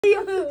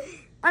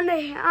on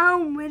the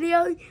home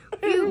video, you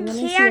Let me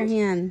see your can't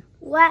hand.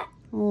 let,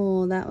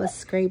 Oh, that was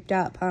scraped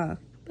up, huh?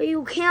 but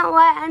you can't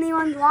let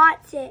anyone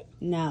watch it.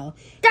 No.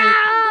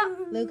 Ah!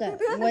 Luca,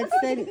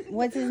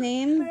 what's his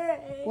name?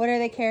 What are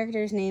the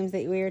characters' names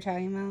that we were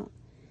talking about?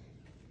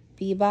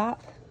 Bebop?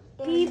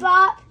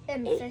 Bebop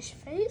And Fish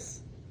Face.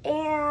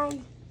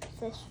 and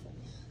Fish Face.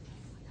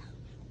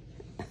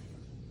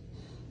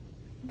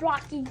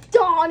 Rocky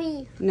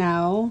Donnie.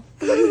 No.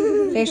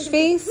 Fish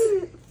face?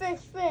 Fish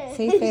Face.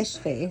 Say fish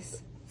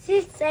face.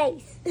 his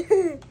face.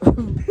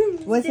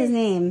 What's his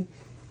name?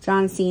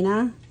 John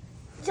Cena?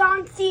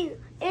 John Cena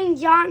and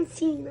John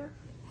Cena.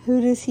 Who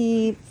does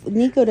he...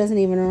 Nico doesn't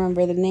even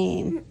remember the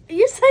name.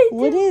 Yes, I do.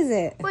 What is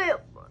it? Wait,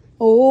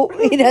 Oh,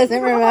 he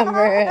doesn't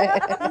remember.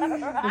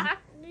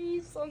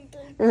 Rocky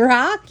something.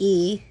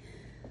 Rocky.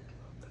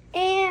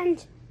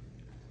 and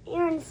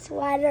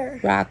sweater.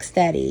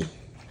 Rocksteady.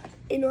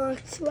 In a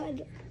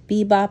sweater.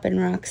 Bebop and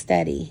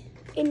Rocksteady.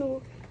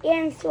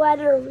 And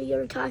sweater we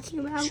were talking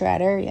about.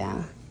 Shredder,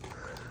 yeah.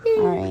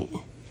 All right.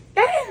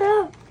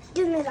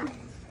 Give me that.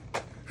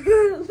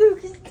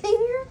 Lucas, can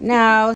you? Now,